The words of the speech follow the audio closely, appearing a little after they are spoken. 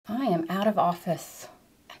I am out of office.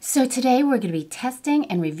 So today we're going to be testing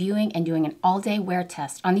and reviewing and doing an all-day wear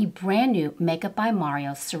test on the brand new Makeup by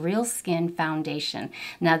Mario SurrealSkin foundation.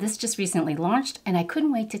 Now this just recently launched and I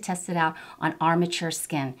couldn't wait to test it out on our mature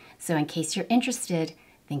skin. So in case you're interested,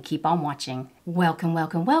 then keep on watching. Welcome,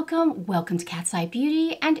 welcome, welcome. Welcome to Cat's Eye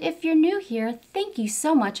Beauty. And if you're new here, thank you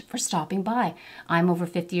so much for stopping by. I'm over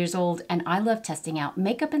 50 years old and I love testing out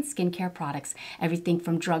makeup and skincare products, everything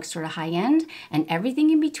from drugstore to high-end and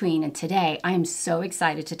everything in between. And today I am so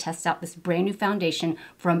excited to test out this brand new foundation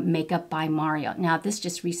from Makeup by Mario. Now this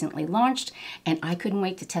just recently launched and I couldn't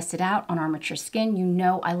wait to test it out on our mature skin. You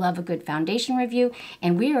know I love a good foundation review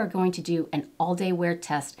and we are going to do an all-day wear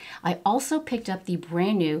test. I also picked up the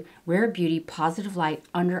brand new Rare Beauty Positive Light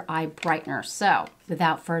Under Eye Brightener. So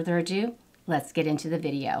without further ado, let's get into the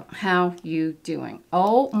video. How you doing?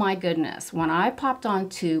 Oh my goodness. When I popped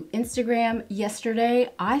onto Instagram yesterday,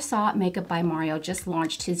 I saw Makeup by Mario just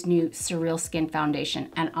launched his new SurrealSkin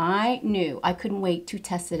foundation and I knew I couldn't wait to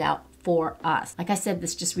test it out for us. Like I said,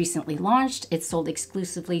 this just recently launched. It's sold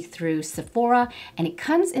exclusively through Sephora and it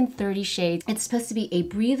comes in 30 shades. It's supposed to be a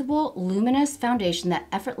breathable, luminous foundation that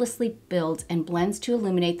effortlessly builds and blends to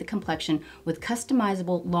illuminate the complexion with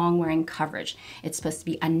customizable long-wearing coverage. It's supposed to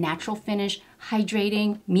be a natural finish,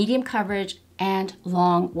 hydrating, medium coverage, and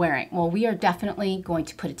long wearing. Well, we are definitely going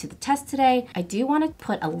to put it to the test today. I do want to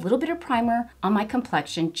put a little bit of primer on my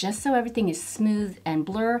complexion just so everything is smooth and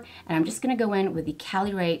blur. And I'm just going to go in with the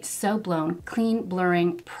Caliray So Blown Clean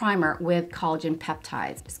Blurring Primer with Collagen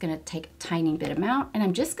Peptides. Just going to take a tiny bit amount and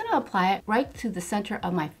I'm just going to apply it right through the center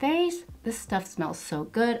of my face. This stuff smells so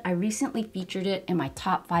good. I recently featured it in my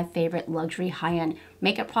top 5 favorite luxury high-end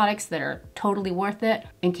makeup products that are totally worth it.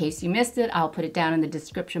 In case you missed it, I'll put it down in the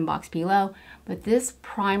description box below. But this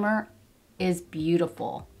primer is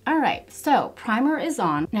beautiful. All right, so primer is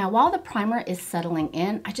on. Now, while the primer is settling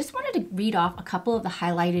in, I just wanted to read off a couple of the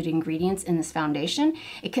highlighted ingredients in this foundation.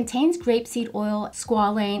 It contains grapeseed oil,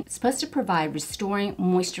 squalane. It's supposed to provide restoring,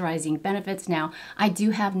 moisturizing benefits. Now, I do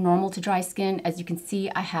have normal to dry skin. As you can see,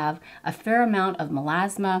 I have a fair amount of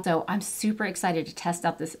melasma. So I'm super excited to test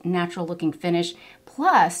out this natural looking finish,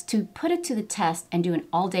 plus to put it to the test and do an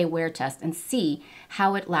all-day wear test and see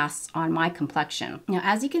how it lasts on my complexion. Now,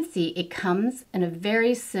 as you can see, it comes in a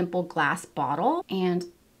very simple glass bottle and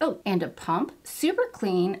a pump. Super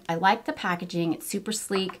clean. I like the packaging. It's super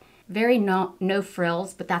sleek. Very no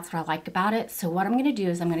frills, but that's what I like about it. So what I'm going to do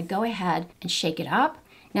is I'm going to go ahead and shake it up.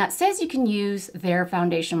 Now it says you can use their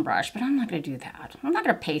foundation brush, but I'm not going to do that. I'm not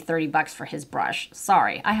going to pay 30 bucks for his brush.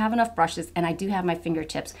 Sorry, I have enough brushes and I do have my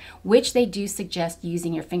fingertips, which they do suggest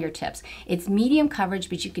using your fingertips. It's medium coverage,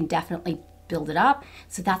 but you can definitely build it up.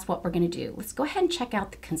 So that's what we're going to do. Let's go ahead and check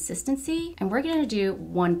out the consistency and we're going to do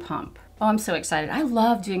 1 pump. Oh, I'm so excited. I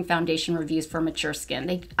love doing foundation reviews for mature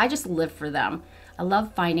skin. I just live for them. I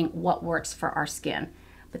love finding what works for our skin.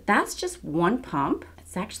 But that's just 1 pump.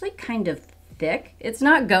 It's actually kind of thick. It's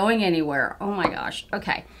not going anywhere. Oh my gosh.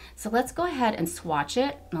 Okay, so let's go ahead and swatch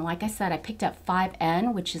it. Now, like I said, I picked up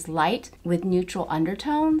 5N, which is light with neutral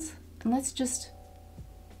undertones. And let's just,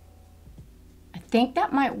 I think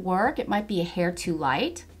that might work. It might be a hair too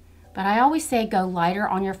light, but I always say go lighter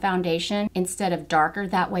on your foundation instead of darker.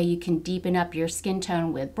 That way you can deepen up your skin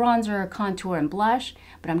tone with bronzer, contour, and blush.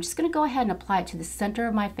 But I'm just gonna go ahead and apply it to the center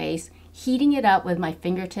of my face, heating it up with my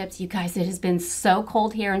fingertips. You guys, it has been so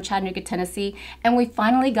cold here in Chattanooga, Tennessee, and we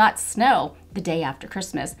finally got snow the day after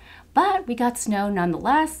Christmas. But we got snow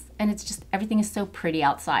nonetheless, and it's just, everything is so pretty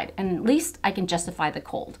outside, and at least I can justify the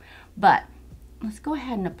cold. But let's go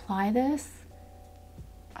ahead and apply this.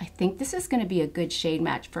 I think this is gonna be a good shade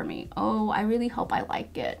match for me. Oh, I really hope I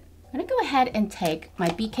like it. I'm gonna go ahead and take my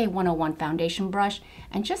BK101 foundation brush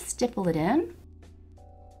and just stipple it in.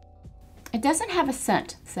 It doesn't have a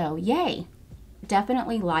scent, so yay.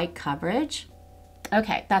 Definitely light coverage.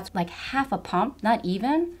 Okay, that's like half a pump, not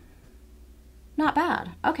even. Not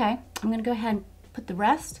bad. Okay, I'm gonna go ahead and put the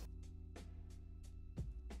rest.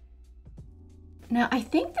 Now, I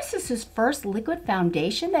think this is his first liquid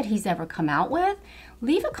foundation that he's ever come out with.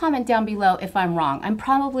 Leave a comment down below if I'm wrong. I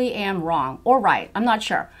probably am wrong or right, I'm not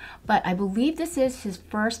sure. But I believe this is his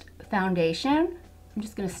first foundation. I'm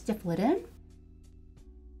just gonna stipple it in.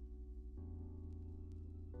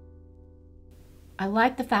 I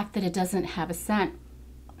like the fact that it doesn't have a scent.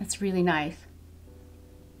 It's really nice.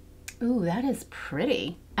 Ooh, that is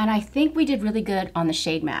pretty. And I think we did really good on the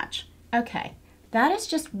shade match. Okay, that is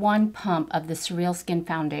just 1 pump of the SurrealSkin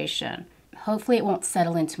foundation. Hopefully it won't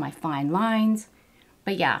settle into my fine lines.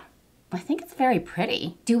 But yeah, I think it's very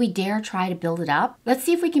pretty. Do we dare try to build it up? Let's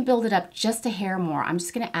see if we can build it up just a hair more. I'm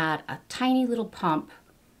just gonna add a tiny little pump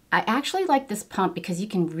I actually like this pump because you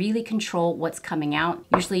can really control what's coming out.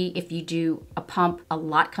 Usually if you do a pump, a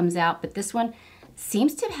lot comes out, but this one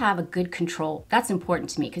seems to have a good control. That's important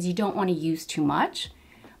to me because you don't want to use too much.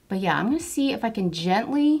 But yeah, I'm gonna see if I can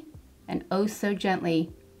gently, and oh so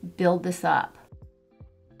gently, build this up.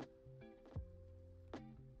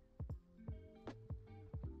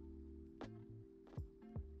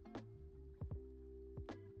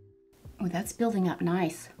 Oh, that's building up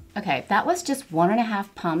nice. Okay, that was just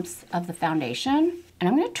 1.5 pumps of the foundation. And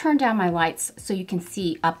I'm gonna turn down my lights so you can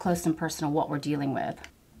see up close and personal what we're dealing with.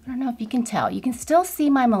 I don't know if you can tell. You can still see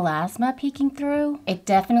my melasma peeking through. It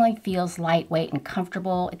definitely feels lightweight and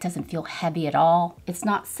comfortable. It doesn't feel heavy at all. It's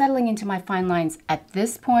not settling into my fine lines at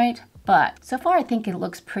this point, but so far I think it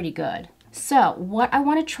looks pretty good. So what I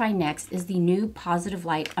want to try next is the new Positive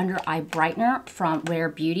Light Under Eye Brightener from Rare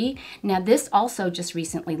Beauty. Now this also just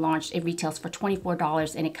recently launched. It retails for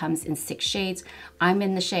 $24 and it comes in 6 shades. I'm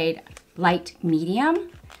in the shade Light Medium.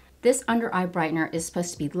 This under eye brightener is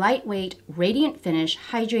supposed to be lightweight, radiant finish,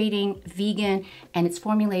 hydrating, vegan, and it's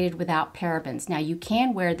formulated without parabens. Now you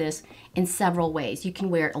can wear this in several ways. You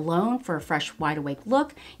can wear it alone for a fresh, wide awake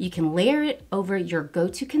look. You can layer it over your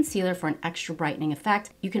go-to concealer for an extra brightening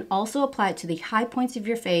effect. You can also apply it to the high points of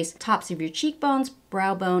your face, tops of your cheekbones,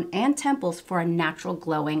 brow bone, and temples for a natural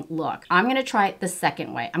glowing look. I'm gonna try it the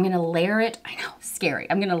second way. I'm gonna layer it, I know, scary.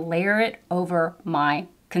 I'm gonna layer it over my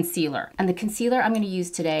concealer. And the concealer I'm going to use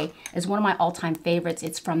today is one of my all-time favorites.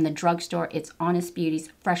 It's from the drugstore. It's Honest Beauty's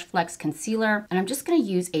Fresh Flex Concealer. And I'm just going to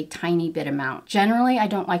use a tiny bit amount. Generally, I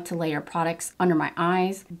don't like to layer products under my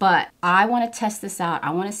eyes, but I want to test this out.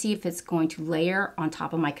 I want to see if it's going to layer on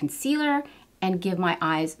top of my concealer and give my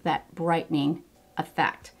eyes that brightening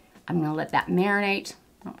effect. I'm going to let that marinate.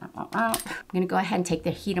 I'm going to go ahead and take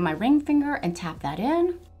the heat of my ring finger and tap that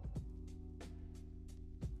in.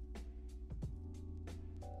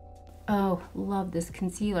 Oh, love this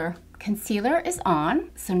concealer. Concealer is on,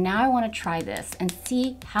 so now I want to try this and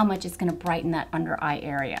see how much it's going to brighten that under eye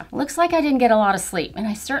area. Looks like I didn't get a lot of sleep, and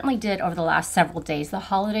I certainly did over the last several days. The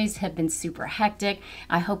holidays have been super hectic.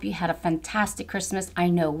 I hope you had a fantastic Christmas. I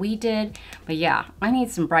know we did, but yeah, I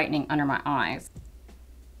need some brightening under my eyes.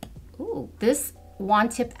 Ooh, this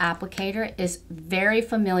wand tip applicator is very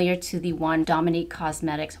familiar to the one Dominique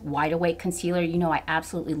Cosmetics Wide Awake Concealer. You know I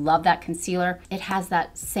absolutely love that concealer. It has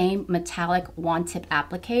that same metallic wand tip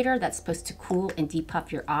applicator that's supposed to cool and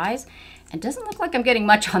depuff your eyes. It doesn't look like I'm getting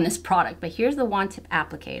much on this product, but here's the wand tip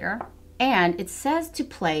applicator. And it says to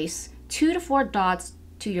place 2 to 4 dots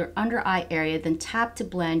to your under eye area, then tap to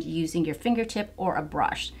blend using your fingertip or a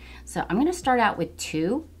brush. So I'm gonna start out with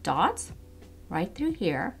 2 dots right through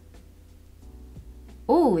here.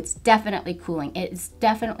 Oh, it's definitely cooling. It's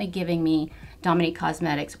definitely giving me Dominique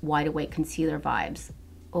Cosmetics Wide Awake Concealer vibes.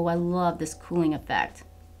 Oh, I love this cooling effect.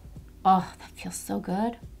 Oh, that feels so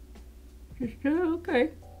good. Okay.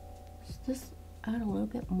 Let's just add a little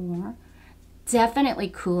bit more. Definitely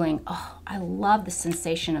cooling. Oh, I love the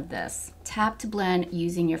sensation of this. Tap to blend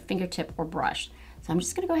using your fingertip or brush. So I'm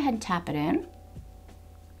just gonna go ahead and tap it in.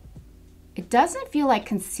 It doesn't feel like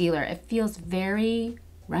concealer. It feels very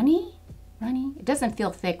runny. It doesn't feel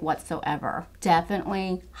thick whatsoever.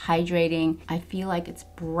 Definitely hydrating. I feel like it's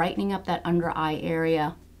brightening up that under eye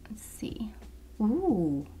area. Let's see.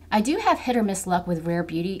 Ooh. I do have hit or miss luck with Rare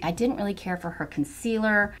Beauty. I didn't really care for her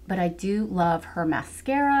concealer, but I do love her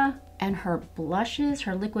mascara and her blushes.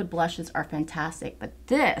 Her liquid blushes are fantastic, but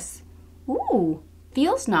this, ooh,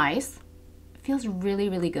 feels nice. Feels really,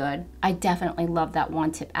 really good. I definitely love that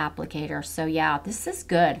wand tip applicator. So yeah, this is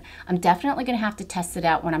good. I'm definitely gonna have to test it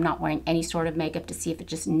out when I'm not wearing any sort of makeup to see if it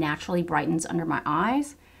just naturally brightens under my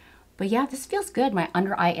eyes. But yeah, this feels good. My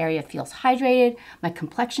under eye area feels hydrated. My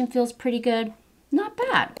complexion feels pretty good. Not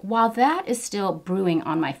bad. While that is still brewing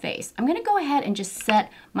on my face, I'm gonna go ahead and just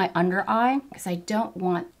set my under eye because I don't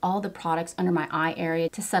want all the products under my eye area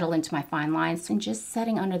to settle into my fine lines. So I'm just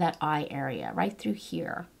setting under that eye area right through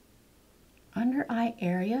here. Under eye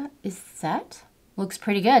area is set. Looks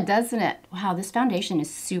pretty good, doesn't it? Wow, this foundation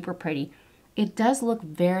is super pretty. It does look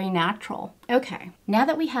very natural. Okay, now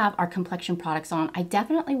that we have our complexion products on, I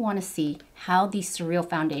definitely want to see how the Surreal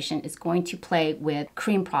foundation is going to play with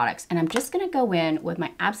cream products. And I'm just going to go in with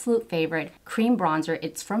my absolute favorite cream bronzer.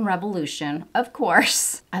 It's from Revolution, of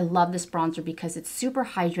course. I love this bronzer because it's super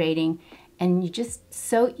hydrating and you're just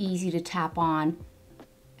so easy to tap on.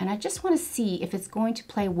 And I just want to see if it's going to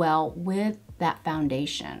play well with that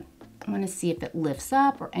foundation. I'm going to see if it lifts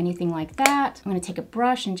up or anything like that. I'm going to take a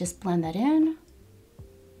brush and just blend that in.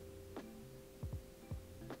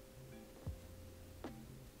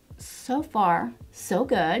 So far, so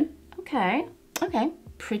good. Okay,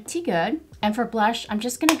 pretty good. And for blush, I'm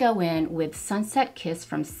just gonna go in with Sunset Kiss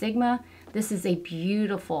from Sigma. This is a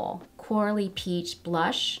beautiful corally peach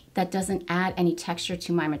blush that doesn't add any texture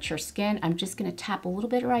to my mature skin. I'm just gonna tap a little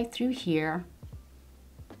bit right through here.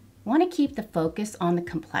 Wanna keep the focus on the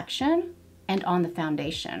complexion and on the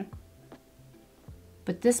foundation.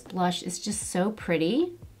 But this blush is just so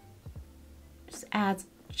pretty. Just adds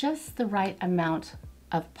just the right amount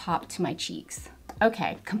of pop to my cheeks.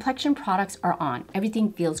 Okay, complexion products are on.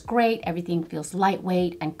 Everything feels great, everything feels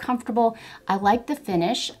lightweight and comfortable. I like the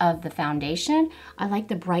finish of the foundation. I like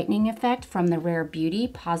the brightening effect from the Rare Beauty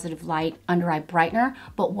Positive Light Under Eye Brightener.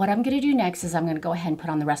 But what I'm gonna do next is I'm gonna go ahead and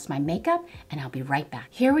put on the rest of my makeup, and I'll be right back.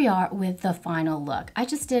 Here we are with the final look. I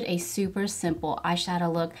just did a super simple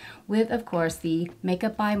eyeshadow look with, of course, the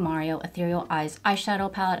Makeup by Mario Ethereal Eyes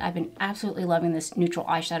eyeshadow palette. I've been absolutely loving this neutral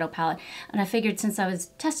eyeshadow palette, and I figured since I was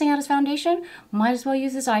testing out his foundation, might as well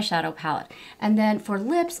use his eyeshadow palette. And then for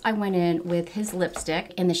lips, I went in with his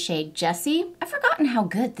lipstick in the shade Jessie. I've forgotten how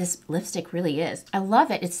good this lipstick really is. I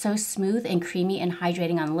love it. It's so smooth and creamy and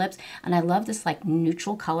hydrating on the lips, and I love this like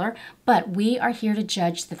neutral color, but we are here to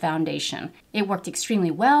judge the foundation. It worked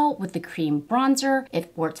extremely well with the cream bronzer.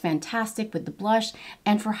 It worked fantastic with the blush.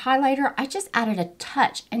 And for highlighter, I just added a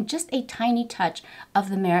touch, and just a tiny touch, of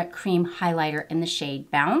the Merit Cream highlighter in the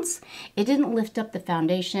shade Bounce. It didn't lift up the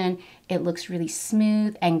foundation. It looks really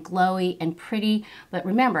smooth and glowy and pretty. But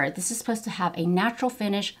remember, this is supposed to have a natural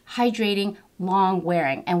finish, hydrating, long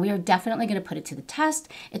wearing, and we are definitely going to put it to the test.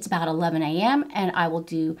 It's about 11 a.m. and I will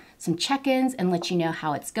do some check-ins and let you know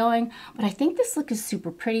how it's going. But I think this look is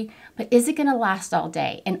super pretty, but is it going to last all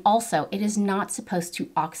day? And also, it is not supposed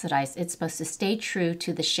to oxidize. It's supposed to stay true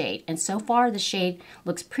to the shade. And so far, the shade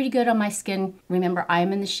looks pretty good on my skin. Remember, I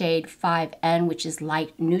am in the shade 5N, which is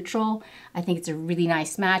light neutral. I think it's a really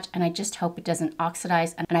nice match, and I just hope it doesn't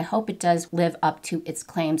oxidize, and I hope it does live up to its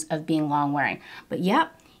claims of being long wearing. But yeah,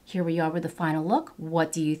 here we are with the final look.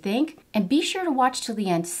 What do you think? And be sure to watch till the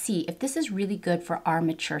end to see if this is really good for our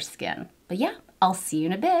mature skin. But yeah, I'll see you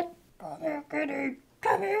in a bit. Come here, kitty.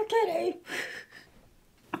 Come here, kitty.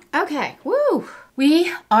 Okay, woo!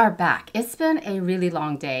 We are back. It's been a really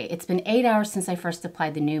long day. It's been 8 hours since I first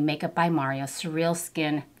applied the new Makeup by Mario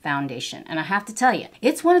SurrealSkin foundation. And I have to tell you,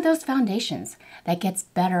 it's one of those foundations that gets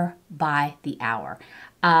better by the hour.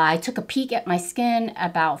 I took a peek at my skin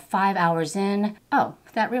about 5 hours in. Oh,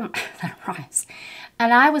 that rhymes.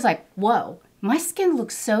 And I was like, whoa. My skin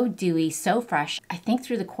looks so dewy, so fresh. I think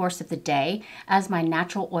through the course of the day, as my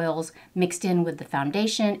natural oils mixed in with the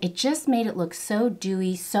foundation, it just made it look so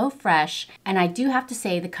dewy, so fresh. And I do have to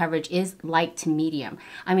say the coverage is light to medium.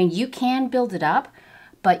 I mean, you can build it up,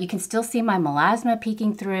 but you can still see my melasma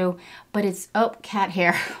peeking through, but it's, oh, cat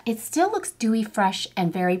hair. It still looks dewy, fresh,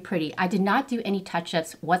 and very pretty. I did not do any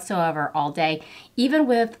touch-ups whatsoever all day, even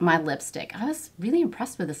with my lipstick. I was really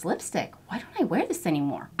impressed with this lipstick. Why don't I wear this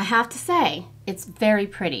anymore? I have to say, it's very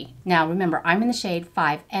pretty. Now, remember, I'm in the shade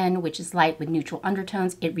 5N, which is light with neutral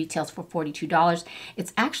undertones. It retails for $42.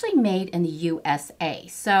 It's actually made in the USA.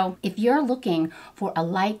 So if you're looking for a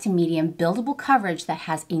light to medium buildable coverage that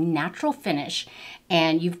has a natural finish,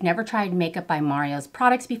 and you've never tried Makeup by Mario's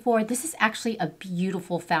products before, this is actually a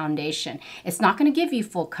beautiful foundation. It's not going to give you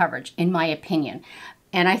full coverage, in my opinion.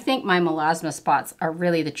 And I think my melasma spots are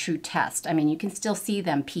really the true test. I mean, you can still see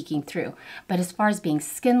them peeking through. But as far as being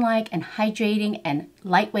skin-like and hydrating and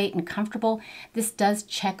lightweight and comfortable, this does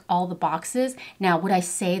check all the boxes. Now, would I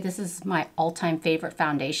say this is my all-time favorite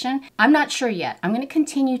foundation? I'm not sure yet. I'm going to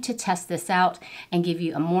continue to test this out and give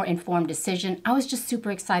you a more informed decision. I was just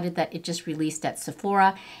super excited that it just released at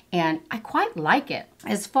Sephora, and I quite like it.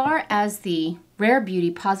 As far as the Rare Beauty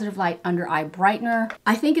Positive Light Under Eye Brightener,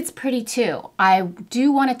 I think it's pretty too. I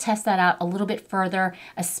do want to test that out a little bit further,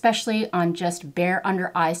 especially on just bare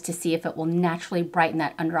under eyes to see if it will naturally brighten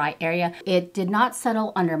that under eye area. It did not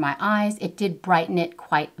settle under my eyes. It did brighten it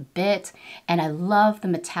quite a bit, and I love the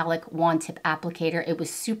metallic wand tip applicator. It was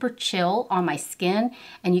super chill on my skin,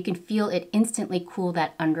 and you can feel it instantly cool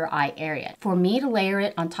that under eye area. For me to layer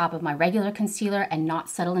it on top of my regular concealer and not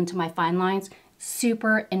settle into my fine lines,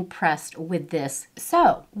 super impressed with this.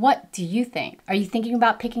 So, what do you think? Are you thinking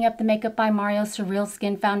about picking up the Makeup by Mario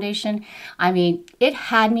SurrealSkin foundation? I mean, it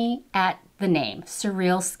had me at the name,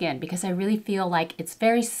 SurrealSkin, because I really feel like it's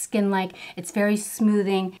very skin-like, it's very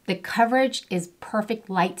smoothing. The coverage is perfect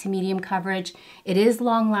light to medium coverage. It is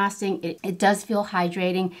long-lasting. It does feel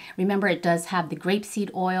hydrating. Remember, it does have the grapeseed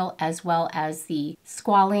oil as well as the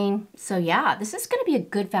squalene. So yeah, this is gonna be a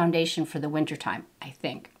good foundation for the wintertime, I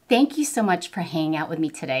think. Thank you so much for hanging out with me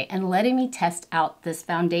today and letting me test out this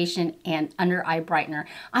foundation and under eye brightener.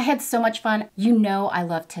 I had so much fun. You know I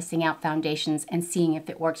love testing out foundations and seeing if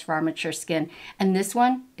it works for our mature skin, and this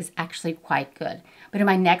one is actually quite good. But in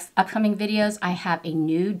my next upcoming videos, I have a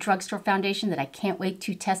new drugstore foundation that I can't wait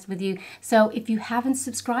to test with you. So if you haven't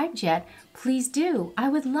subscribed yet, please do. I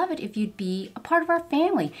would love it if you'd be a part of our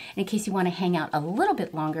family. And in case you want to hang out a little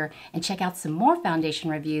bit longer and check out some more foundation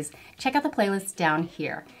reviews, check out the playlist down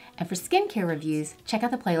here. And for skincare reviews, check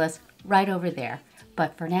out the playlist right over there.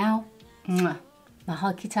 But for now,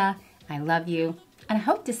 mahal kita, I love you, and I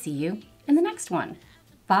hope to see you in the next one.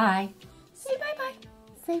 Bye. Say bye-bye.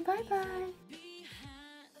 Say bye-bye.